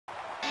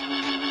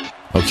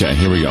Okay,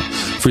 here we go.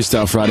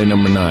 Freestyle Friday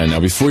number 9. Now,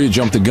 before you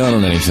jump the gun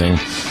on anything,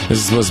 this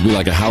is supposed to be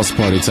like a house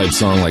party type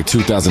song like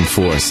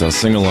 2004, so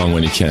sing along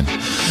when you can.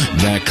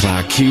 That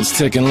clock keeps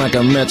ticking like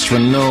a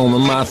metronome,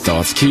 and my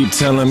thoughts keep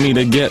telling me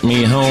to get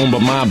me home,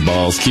 but my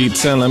balls keep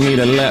telling me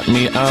to let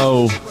me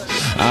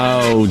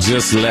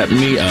just let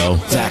me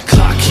That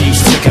clock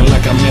keeps ticking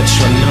like a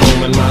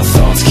metronome, and my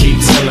thoughts keep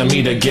telling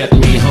me to get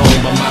me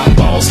home, but my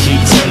balls keep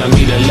telling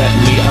me to let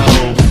me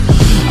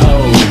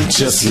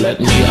just let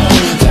me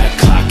That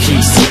clock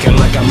keeps ticking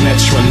like a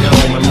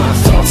metronome, and my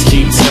thoughts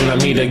keep telling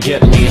me to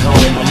get me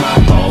home, but my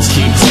balls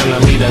keep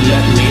telling me to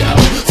let me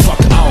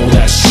Fuck all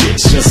that shit,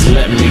 just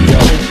let me go.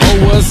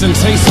 Owers and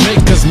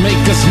tastemakers make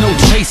us no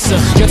chaser.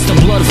 Gets the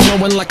blood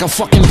flowing like a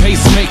fucking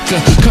pacemaker.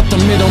 Cut the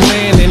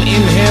middleman and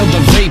inhale the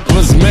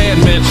vapors.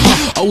 Madman,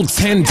 old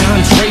 10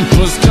 Don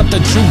Drapers. Cut the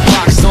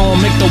jukebox on,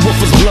 make the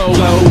woofers blow.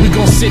 We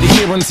gon' sit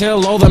here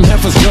until all them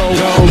heifers go.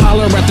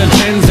 Holler at the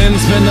tens and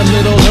spend a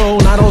little dough.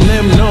 Not on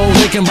them, no,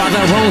 they can buy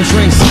their own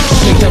drinks.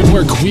 Take that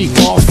work week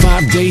off,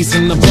 5 days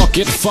in the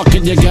bucket. Fuck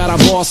it, you got a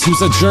boss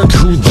who's a jerk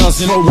who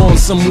doesn't. Throw on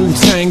some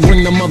Wu-Tang,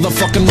 bring the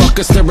motherfucking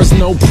ruckus. There is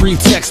no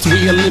pretext,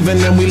 we are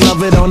living and we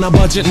love it on a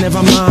budget.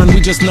 Never mind,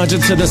 we just nudge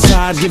it to the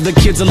side. Give the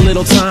kids a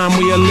little time,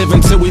 we are living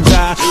till we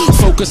die.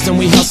 Focused and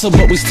we hustle,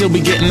 but we still be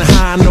getting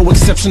high. No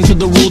exception to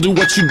the rule, do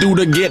what you do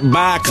to get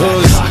by.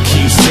 Cause the clock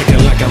keeps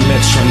ticking like a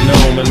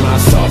metronome, and my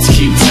thoughts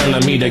keep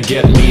telling me to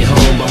get me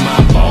home, but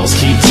my balls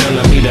keep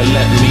telling me to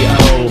let me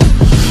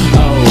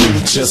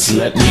just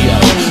let me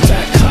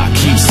That clock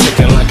keeps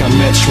ticking like a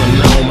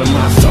metronome, and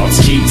my thoughts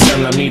keep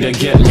telling me to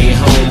get me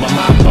home, but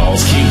my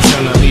balls keep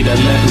telling me to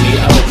let me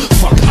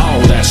Fuck all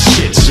that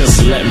shit,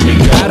 just let me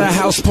go. At a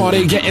house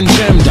party getting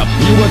jammed up,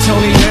 you were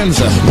Tony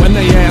Danza. When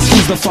they ask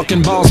who's the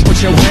fucking boss,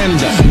 put your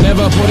hand up.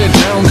 Never put it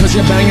down cause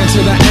you're banging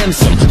to the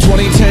anthem.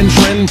 2010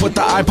 trend, put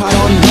the iPod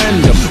on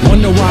random.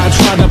 Wonder why I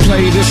tried to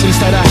play this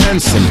instead of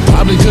Hanson.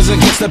 Probably cause it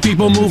gets the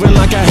people moving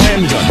like a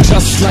handgun.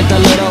 Just like the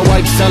little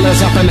white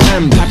fellas up in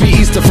Hamden. Happy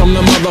Easter from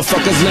the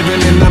motherfuckers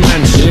living in the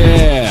mansion.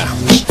 Yeah,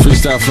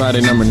 Freestyle Friday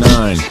number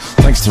 9.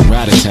 Thanks to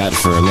Rat-a-Tat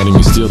for letting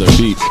me steal their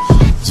beat.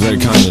 It's very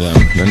kind of them.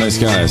 They're nice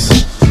guys.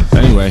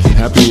 Anyway,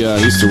 happy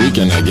Easter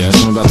weekend, I guess.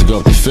 I'm about to go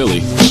up to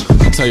Philly.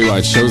 I'll tell you why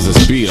I chose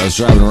this beat. I was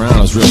driving around,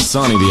 it was real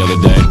sunny the other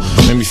day.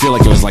 Made me feel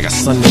like it was like a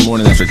Sunday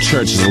morning after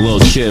church as a little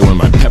kid when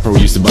my pepper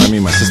used to buy me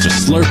and my sister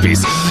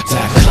Slurpees.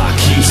 That clock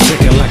keeps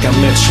ticking like a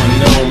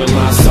metronome, and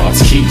my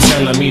thoughts keep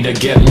telling me to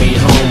get me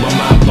home, but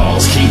my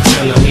balls keep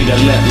telling me to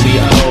let me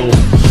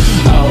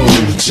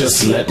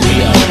just let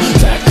me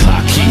That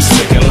clock keeps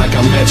ticking like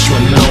a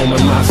metronome,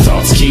 and my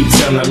thoughts keep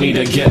telling me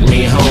to get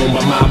me home,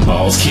 but my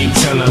balls keep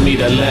telling me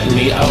to let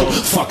me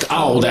Fuck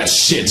all that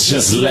shit,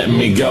 just let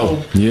me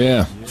go.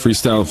 Yeah,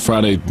 Freestyle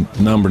Friday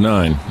number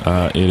 9.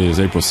 It is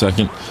April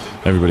 2nd.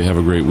 Everybody have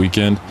a great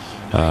weekend.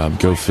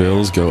 Go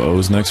Phils, go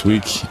O's next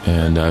week,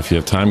 and if you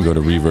have time, go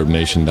to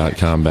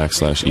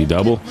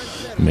reverbnation.com/edouble.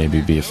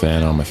 Maybe be a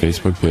fan on my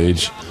Facebook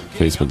page,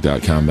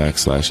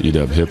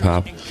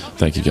 facebook.com/edubhiphop.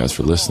 Thank you guys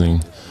for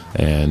listening.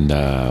 And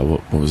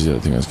what was the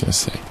other thing I was going to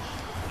say?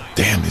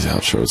 Damn, these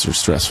outros are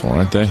stressful,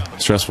 aren't they?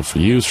 Stressful for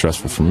you,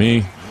 stressful for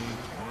me,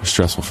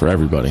 stressful for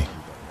everybody.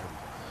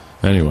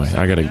 Anyway,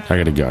 I gotta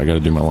go. I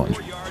gotta do my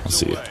laundry. I'll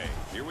see you.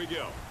 Here we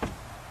go.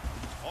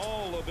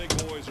 All the big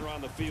boys are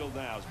on the field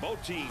now.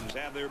 Both teams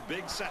have their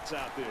big sets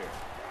out there.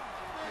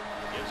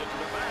 Gives it to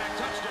the back.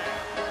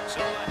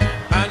 Touchdown.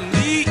 I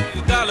need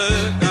a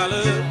dollar,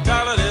 dollar,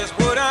 dollar. That's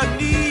what I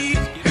need.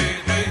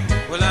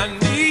 Well, I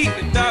need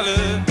a dollar,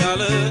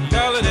 dollar,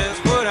 dollar. That's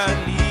what I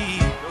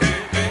need.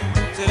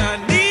 Said I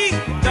need a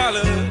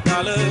dollar,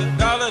 dollar,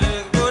 dollar.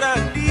 That's what I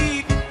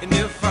need. And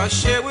if I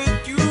share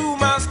with you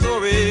my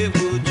story,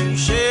 would you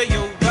share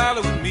your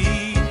dollar with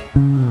me?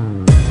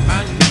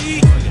 I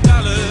need a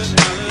dollar,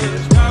 dollar,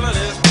 dollar.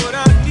 That's what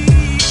I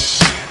need.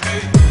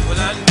 Well,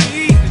 I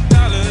need a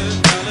dollar,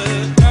 dollar,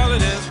 dollar.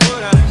 That's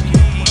what I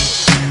need.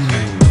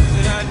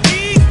 Said I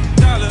need a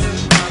dollar,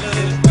 dollar,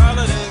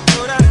 dollar. That's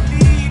what I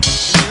need.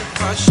 And if I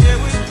share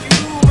with you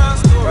my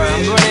story,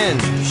 I'm going in.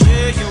 would you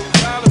share your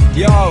dollar with me?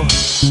 Yo,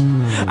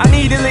 I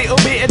need a little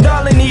bit of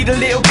dollar, need a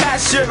little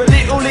cash, share a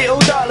little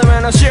dollar,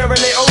 and I'll share a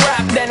little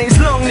rap. Then it's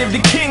long live the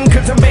king,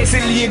 cause I'm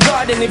basically a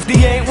god. And if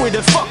they ain't with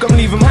the fuck, I'm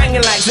leave them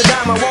hanging like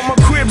Saddam. I want more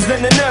cribs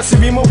than a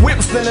nursery, more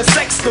whips than a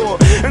sex store,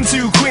 and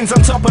 2 queens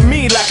on top of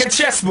me like a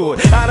chessboard.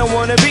 I don't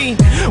wanna be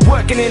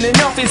working in an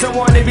office, I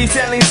wanna be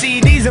selling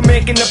CDs and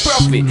making a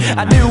profit.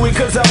 I do it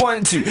cause I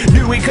want to,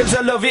 do it cause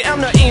I love it.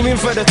 I'm not aiming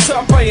for the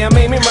top, I am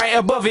aiming right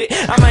above it.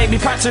 I might be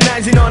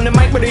patronizing on the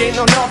mic, but I ain't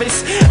no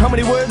novice. How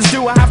many words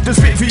do I have to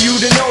spit for you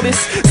to notice?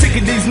 Sick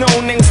of these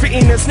no-names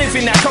spitting and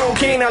sniffing that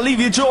cocaine. I'll leave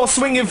your jaw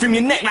swinging from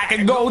your neck like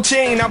a gold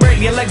chain. I'll break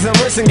your legs and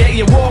wrists and get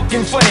you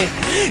walking funny.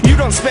 You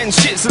don't spend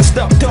shit, so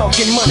stop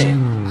talking money.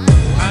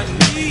 I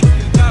need a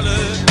dollar,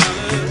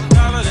 dollar,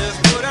 dollar. That's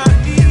what I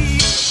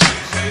need.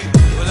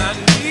 Well, I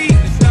need a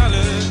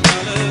dollar,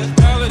 dollar,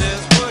 dollar.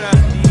 That's what I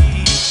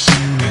need.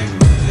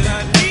 Said I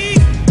need a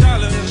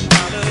dollar,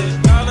 dollar,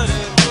 dollar.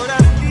 That's what I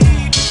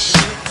need.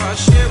 And if I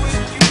share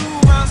with you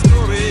my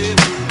story,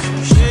 would you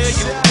share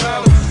your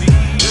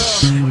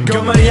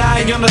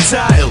eye on the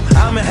title,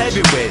 I'm a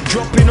heavyweight,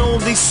 dropping all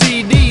these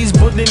CDs,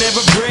 but they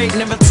never break,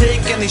 never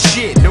take any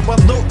shit. No, I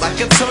look like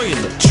a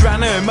toilet,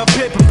 trying to earn my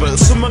paper, but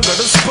someone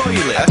gotta spoil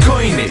it. I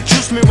coin it,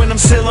 trust me when I'm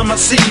selling my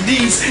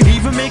CDs,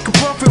 even make a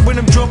profit when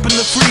I'm dropping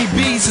the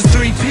freebies. It's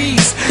 3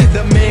 P's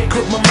that make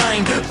up my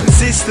mind: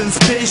 persistence,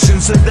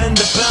 patience, and then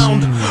the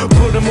pound.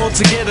 Put them all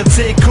together,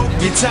 take up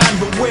your time,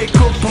 but wake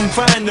up and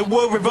find the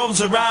world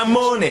revolves around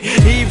money.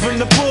 Even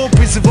the Pope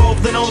is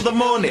involved in all the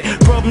money.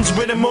 Problems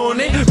with the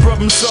money,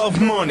 problem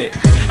solve money.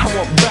 I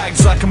want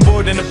bags like I'm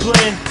boarding a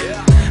plane.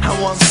 I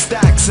want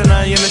stacks and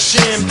I ain't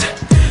ashamed.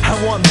 I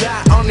want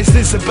that, honest,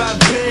 it's a bad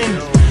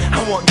pain.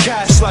 I want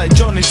cash like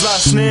Johnny's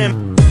last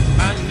name.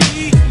 I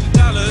need a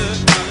dollar,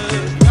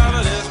 dollar,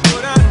 dollar, that's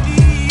what I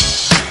need.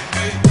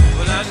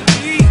 Well, I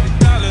need a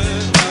dollar,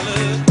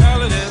 dollar,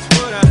 dollar, that's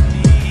what I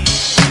need.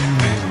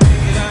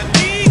 And I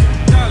need a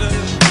dollar,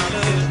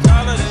 dollar,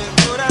 dollar, that's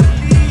what I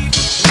need.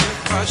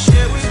 If I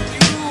share with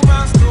you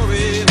my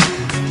story,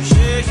 will you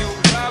share your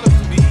dollar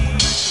with me?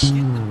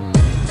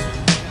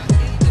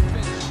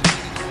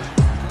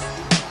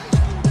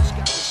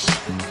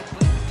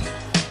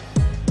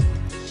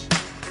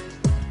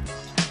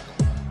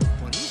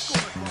 When he's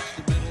going across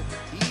the middle,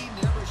 he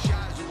never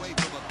shies away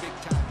from a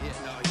big-time hit.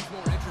 No, he's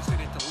more interested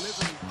in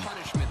delivering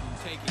punishment than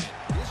taking it.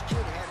 This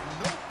kid had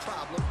no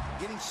problem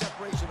getting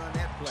separation on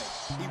that play.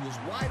 He was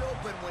wide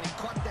open when he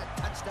caught that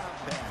touchdown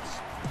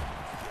pass.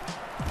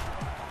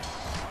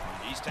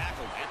 He's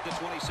tackled at the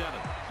 27.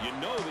 You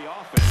know the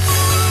offense.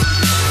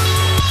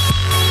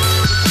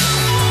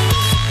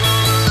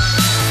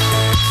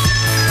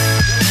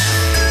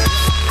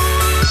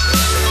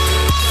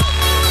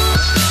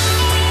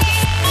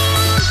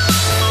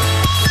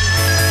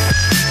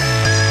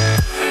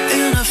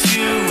 In a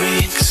few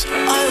weeks,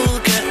 I will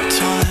get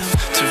time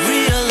to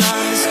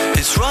realize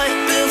it's right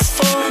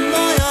before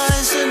my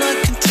eyes, and I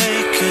can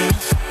take it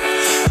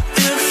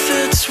if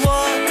it's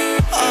what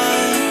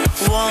I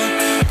want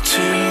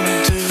to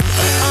do.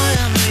 I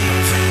am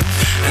leaving,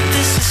 and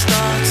this is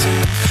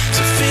starting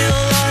to feel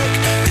like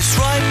it's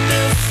right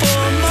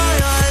before my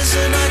eyes,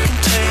 and I can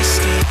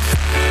taste it.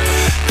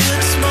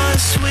 It's my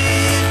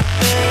sweet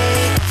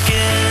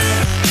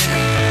beginning.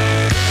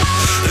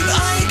 And I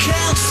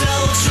can't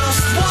tell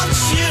just what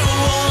you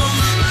want.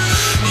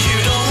 You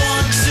don't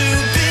want to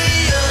be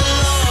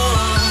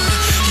alone.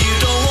 You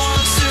don't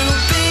want to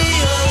be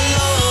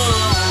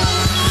alone.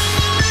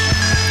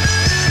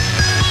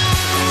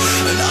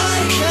 And I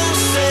can't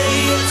say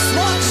it's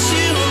what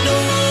you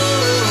know,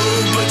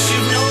 but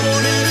you've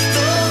known it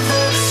the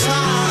whole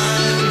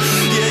time.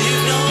 Yeah,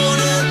 you've known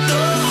it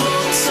the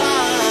whole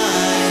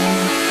time.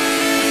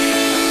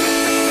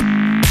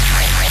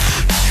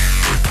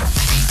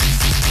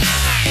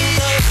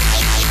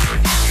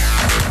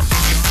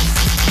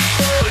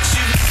 But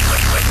you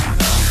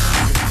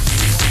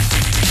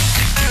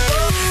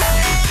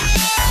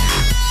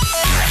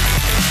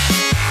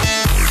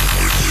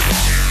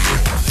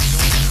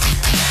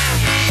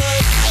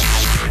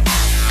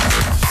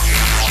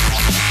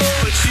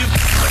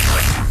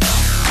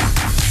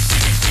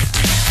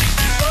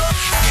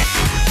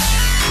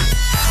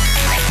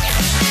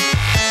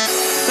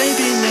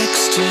maybe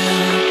next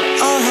year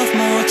I'll have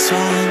more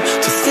time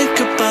to think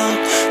about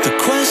the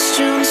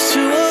questions to